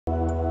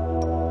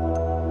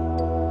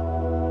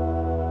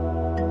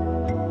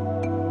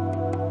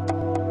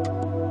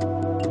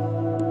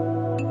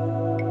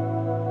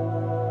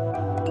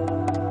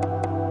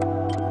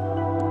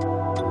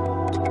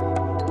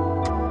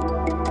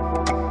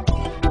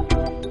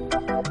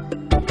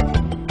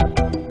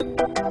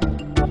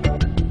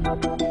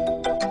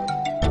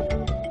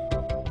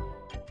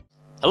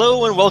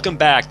and welcome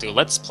back to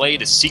Let's Play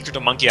The Secret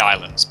of Monkey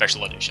Island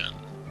Special Edition.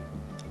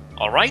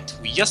 Alright,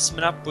 we just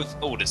met up with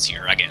Otis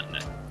here again.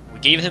 We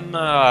gave him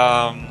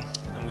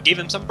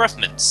some breath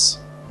mints.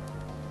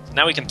 So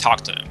now we can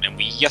talk to him, and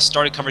we just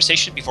started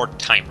conversation before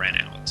time ran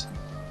out.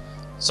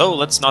 So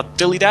let's not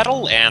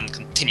dilly-daddle and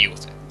continue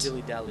with it.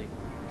 Dilly-dally.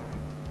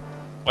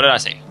 What did I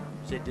say?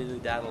 Say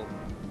dilly-daddle.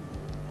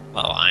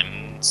 Well,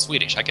 I'm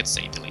Swedish, I could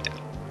say dilly-daddle.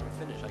 I'm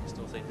Finnish, I can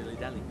still say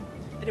dilly-dally.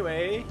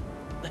 Anyway...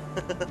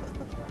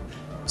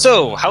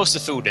 So, how's the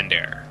food in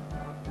there?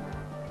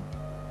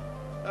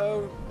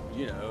 Oh,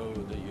 you know,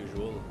 the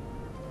usual.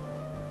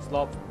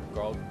 Slop,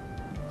 grog,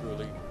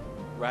 drooling,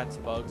 rats,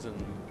 bugs,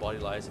 and body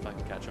lice if I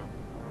can catch them.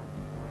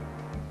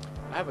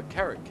 I have a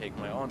carrot cake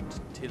my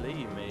aunt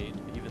Tilly made,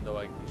 even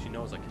though she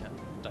knows I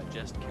can't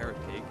digest carrot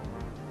cake.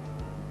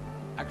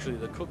 Actually,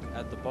 the cook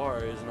at the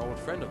bar is an old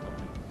friend of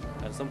mine,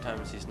 and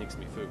sometimes he sneaks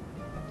me food.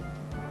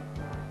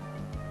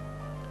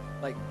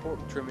 Like pork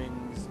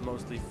trimmings,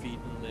 mostly feet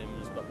and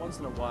limbs, but once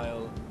in a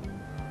while,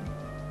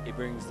 he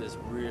brings this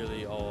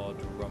really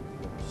odd rump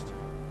roast.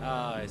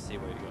 Ah, I see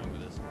where you're going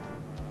with this.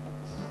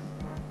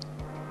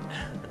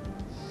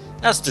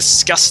 That's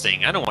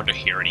disgusting, I don't want to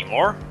hear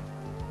anymore.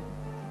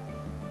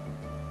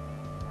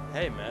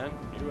 Hey man,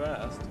 you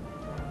asked.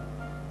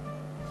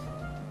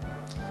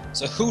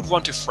 So who'd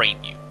want to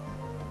frame you?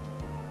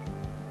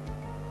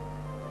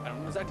 I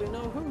don't exactly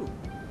know who.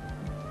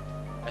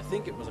 I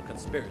think it was a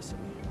conspiracy.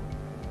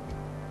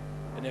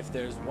 And if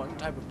there's one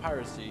type of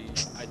piracy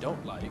I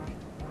don't like,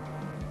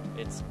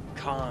 it's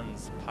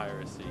Khan's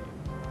piracy.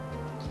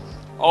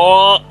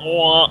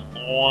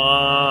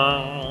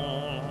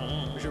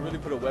 We should really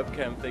put a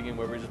webcam thing in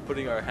where we're just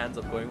putting our hands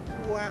up going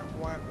wah,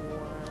 wah,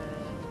 wah.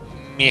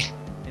 Meh.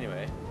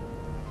 Anyway.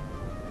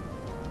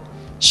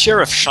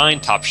 Sheriff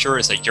Shinetop sure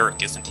is a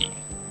jerk, isn't he?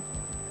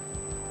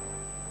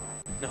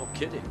 No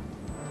kidding.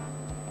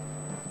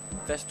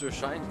 Fester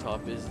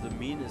Shinetop is the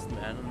meanest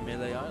man on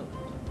Melee Island.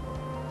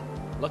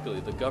 Luckily,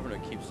 the governor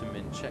keeps him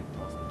in check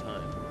most of the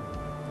time.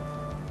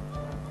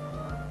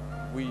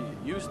 We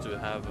used to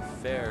have a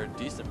fair,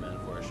 decent man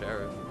for a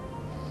sheriff,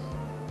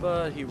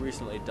 but he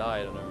recently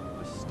died under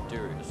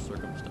mysterious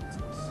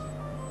circumstances.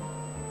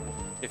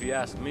 If you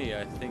ask me,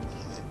 I think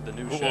the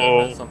new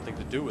sheriff has something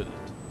to do with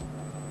it.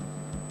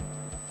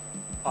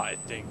 I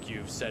think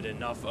you've said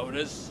enough,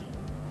 Otis.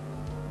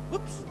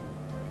 Whoops.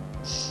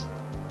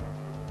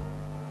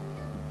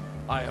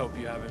 I hope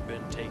you haven't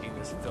been taking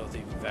this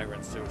filthy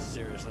vagrant so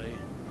seriously.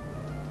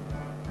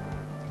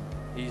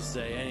 He'd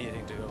say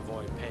anything to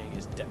avoid paying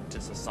his debt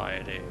to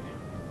society.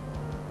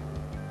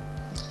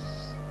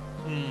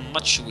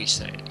 What should we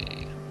say?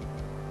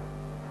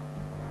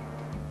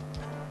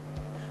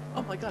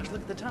 Oh my gosh,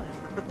 look at the time.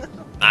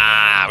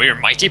 Ah, we're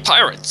mighty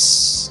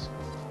pirates!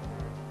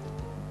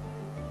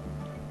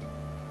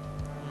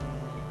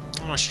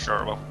 I'm not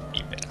sure what would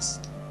be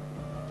best.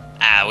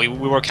 We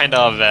were kind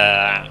of,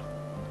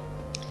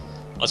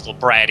 let's go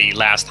bratty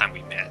last time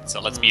we met,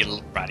 so let's be a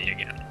little bratty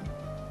again.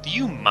 Do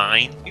you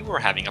mind? We were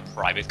having a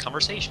private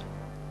conversation.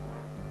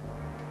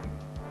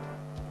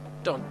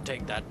 Don't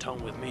take that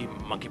tone with me,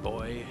 monkey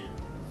boy.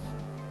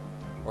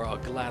 Or I'll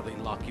gladly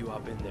lock you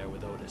up in there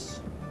with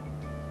Otis.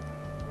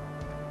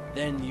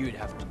 Then you'd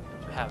have to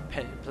have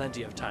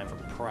plenty of time for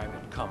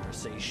private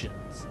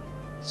conversations.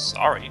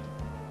 Sorry.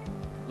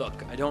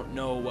 Look, I don't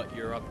know what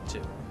you're up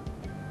to.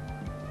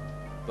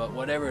 But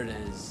whatever it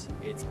is,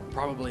 it's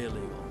probably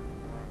illegal.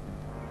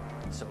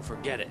 So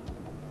forget it.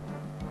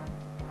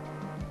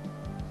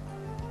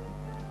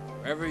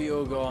 Wherever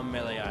you'll go on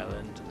Melee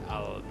Island,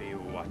 I'll be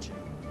watching.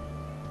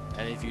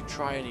 And if you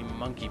try any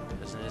monkey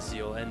business,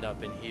 you'll end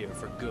up in here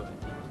for good.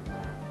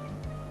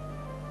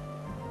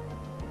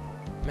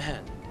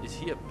 Man, is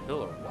he a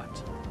pill or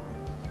what?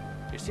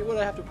 You see what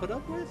I have to put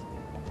up with?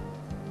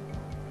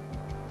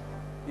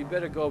 You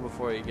better go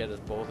before you get us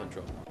both in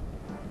trouble.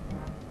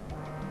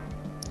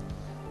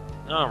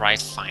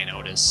 Alright, fine,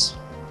 Otis.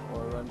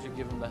 Or why don't you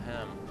give him the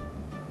ham?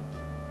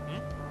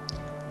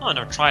 Oh, I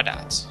never tried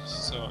that,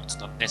 so it's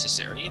not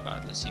necessary,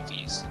 but let's see if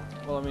he's...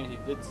 Well, I mean, he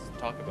did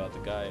talk about the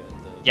guy and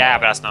the... Yeah,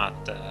 but that's not,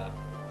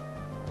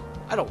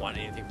 I don't want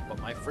anything but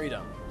my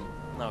freedom.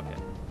 Okay.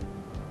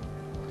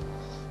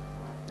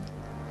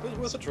 It was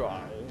worth a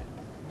try.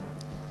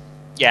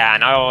 Yeah,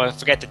 and I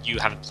forget that you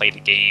haven't played the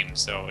game,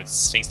 so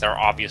it's things that are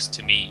obvious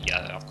to me,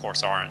 of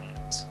course, aren't.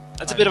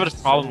 That's a bit of a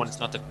problem when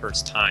it's not the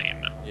first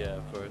time. Yeah,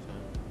 of course.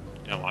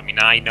 You know, I mean,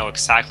 I know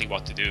exactly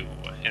what to do.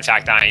 In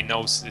fact, I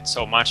know it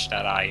so much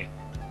that I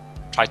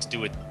try to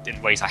do it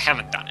in ways I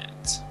haven't done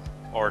it,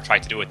 or try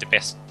to do it the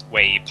best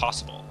way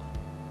possible.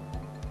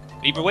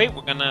 Either way,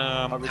 we're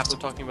gonna Are we have still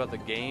to... talking about the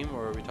game,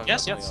 or are we talking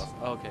Yes, about yes.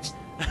 something else?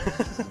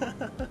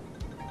 Oh, okay.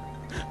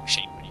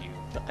 Shame on you.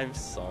 I'm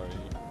sorry.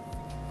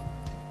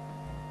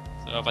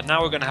 So, but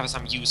now we're gonna have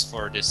some use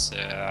for this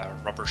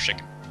rubber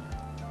chicken.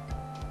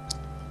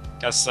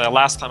 Because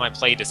last time I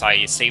played this,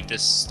 I saved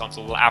this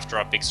until after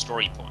a big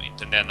story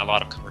point, and then a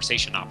lot of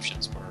conversation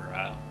options were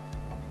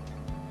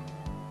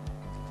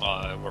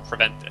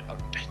prevented.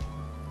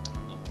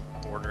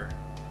 Border.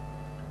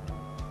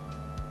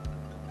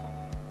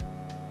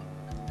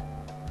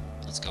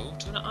 let's go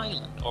to an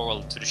island, or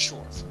well, to the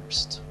shore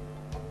first.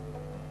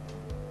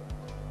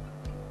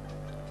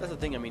 That's the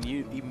thing, I mean,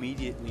 you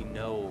immediately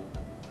know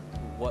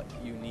what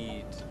you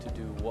need to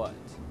do what.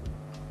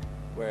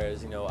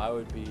 Whereas, you know, I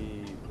would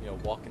be, you know,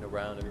 walking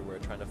around everywhere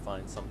trying to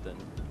find something.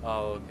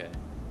 Oh, okay.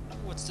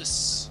 What's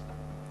this?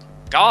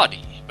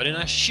 Gaudy, but in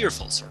a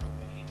cheerful sort of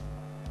way.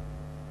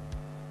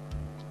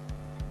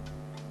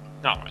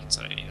 Alright,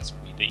 so yes,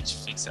 we need to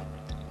fix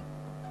everything.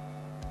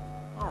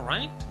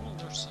 Alright, well,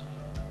 there's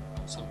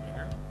also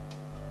there.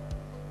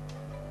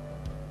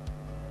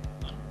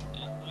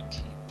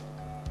 Okay.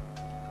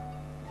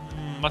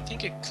 I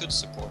think it could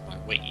support my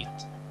weight.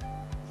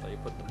 So you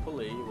put the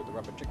pulley with the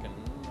rubber chicken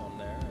on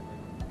there, and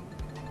then...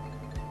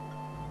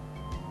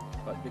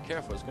 But be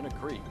careful, it's gonna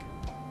creak.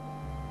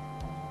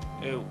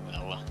 Oh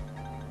well.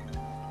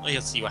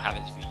 Let's see what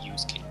happens if you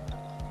use cable.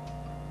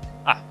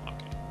 Ah,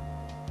 okay.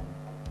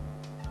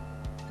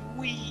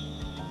 Whee!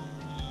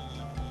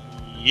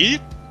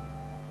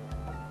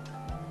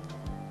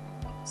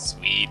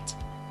 Sweet.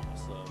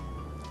 Awesome.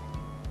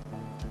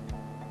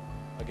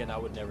 Again, I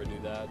would never do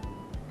that.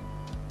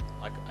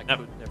 I could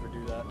never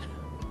do that.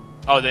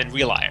 Oh, then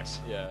real life.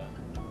 Yeah.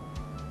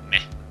 Meh.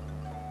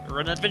 You're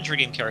an adventure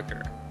game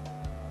character.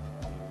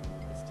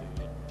 Let's do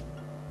it.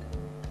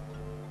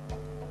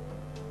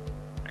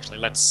 Actually,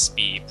 let's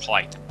be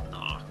polite and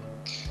knock.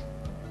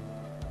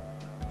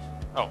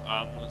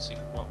 Oh, let's see.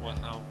 What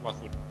would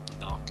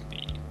knock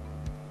be?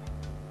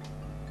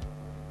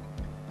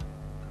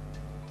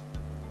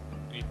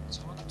 We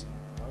talked.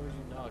 Why would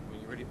you knock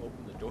when you already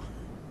opened the door?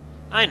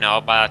 I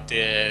know, but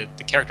the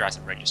character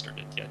hasn't registered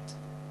it yet.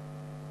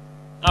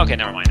 Okay,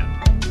 never mind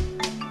now.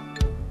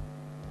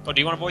 Oh,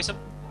 do you want to voice him?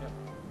 Yeah.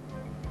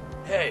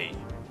 Hey,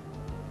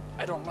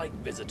 I don't like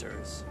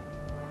visitors.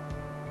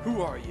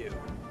 Who are you?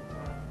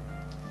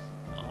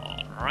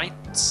 Alright.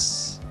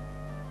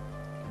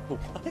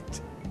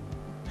 What?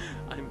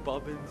 I'm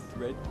Bobbin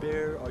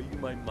Threadbare. Are you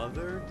my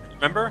mother?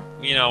 Remember?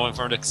 You know, in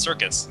front of the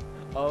circus.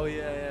 Oh,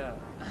 yeah.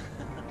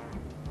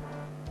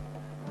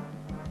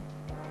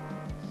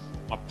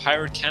 A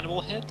pirate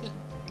cannibal head?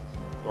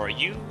 Or are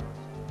you?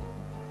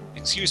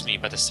 Excuse me,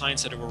 but the sign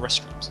said there were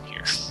restrooms in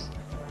here.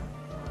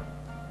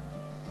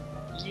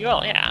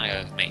 Well,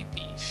 yeah, it made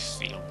me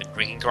feel a bit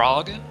drinking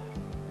grog.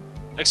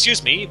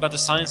 Excuse me, but the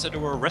sign said there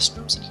were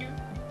restrooms in here?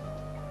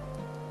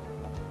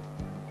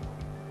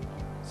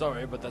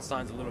 Sorry, but that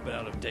sign's a little bit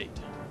out of date.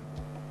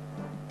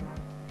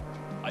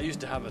 I used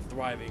to have a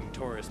thriving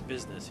tourist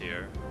business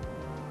here.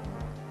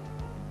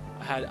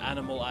 I had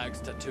animal axe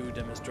tattoo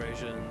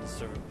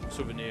demonstrations,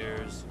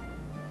 souvenirs,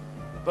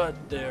 but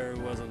there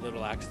was a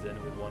little accident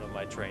with one of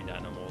my trained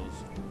animals.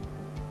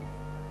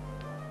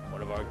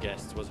 One of our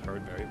guests was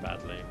hurt very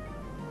badly.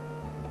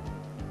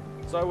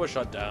 So I was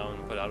shut down,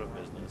 put out of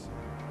business.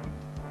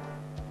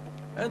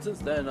 And since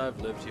then, I've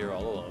lived here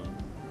all alone.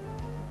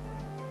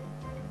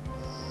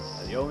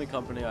 And the only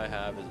company I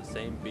have is the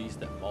same beast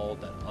that mauled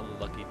that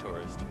unlucky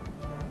tourist.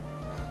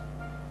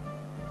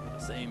 The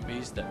same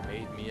beast that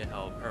made me a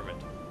hell hermit.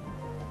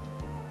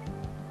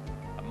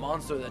 A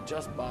monster that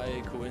just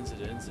by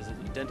coincidence is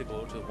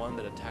identical to the one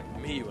that attacked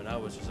me when I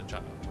was just a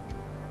child.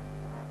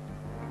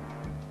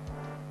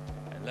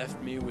 And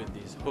left me with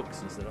these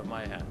hooks instead of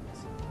my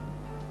hands.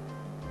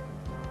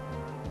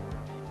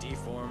 A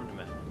deformed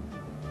man.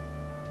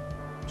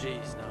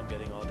 Jeez, now I'm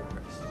getting all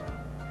depressed.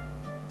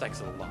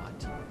 Thanks a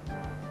lot.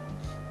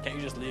 Can't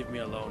you just leave me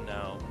alone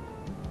now?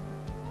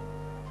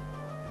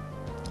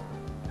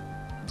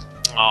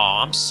 Oh,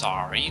 I'm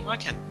sorry. I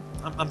can't.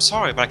 I'm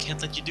sorry, but I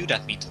can't let you do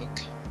that, Meat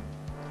Hook.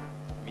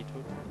 Me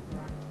too?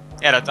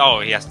 Yeah, that. Oh,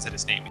 he hasn't said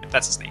his name yet.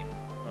 That's his name.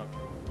 Okay.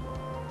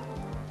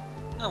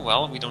 Oh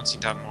well, we don't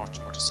seem to have much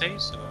more to say,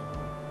 so.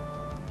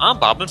 I'm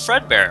Bobbin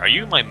Fredbear. Are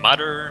you my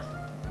mother?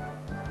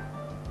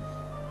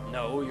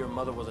 No, your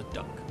mother was a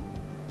duck.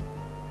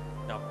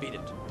 Now beat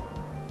it.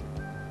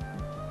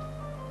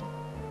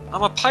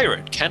 I'm a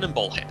pirate,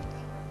 Cannonball Head.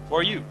 Who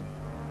are you?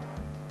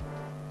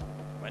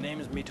 My name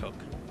is Meat Hook.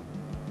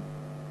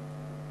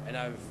 And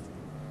I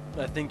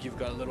think you've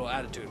got a little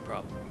attitude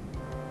problem.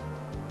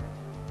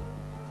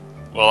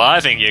 Well, I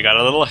think you got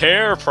a little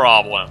hair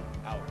problem.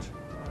 Ouch.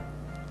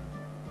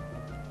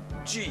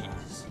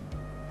 Jeez.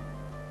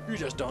 You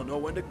just don't know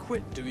when to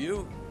quit, do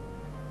you?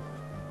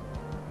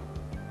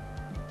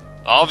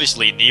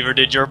 Obviously, neither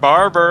did your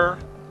barber.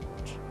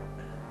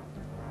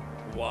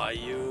 Why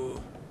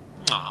you?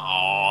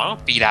 Aw,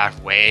 don't be that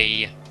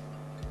way.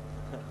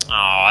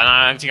 Aw, and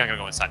I think I'm gonna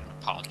go inside and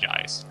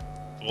apologize.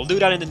 We'll do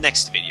that in the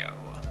next video.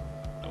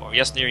 We're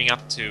just nearing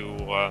up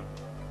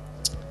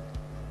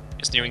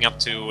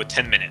to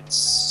 10 minutes.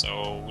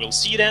 So we'll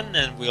see you then,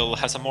 and we'll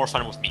have some more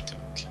fun with Meat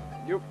Hook.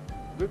 Yep.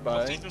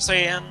 Goodbye. Auf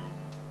Wiedersehen.